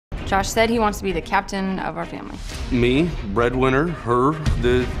Josh said he wants to be the captain of our family. Me, breadwinner, her,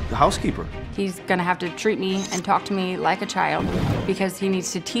 the housekeeper. He's gonna have to treat me and talk to me like a child because he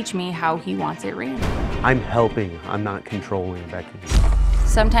needs to teach me how he wants it ran. I'm helping, I'm not controlling Becky.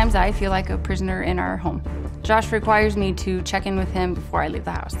 Sometimes I feel like a prisoner in our home. Josh requires me to check in with him before I leave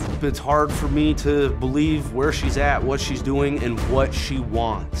the house. It's hard for me to believe where she's at, what she's doing, and what she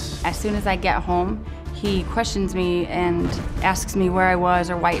wants. As soon as I get home, he questions me and asks me where I was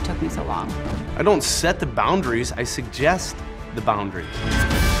or why it took me so long. I don't set the boundaries, I suggest the boundaries.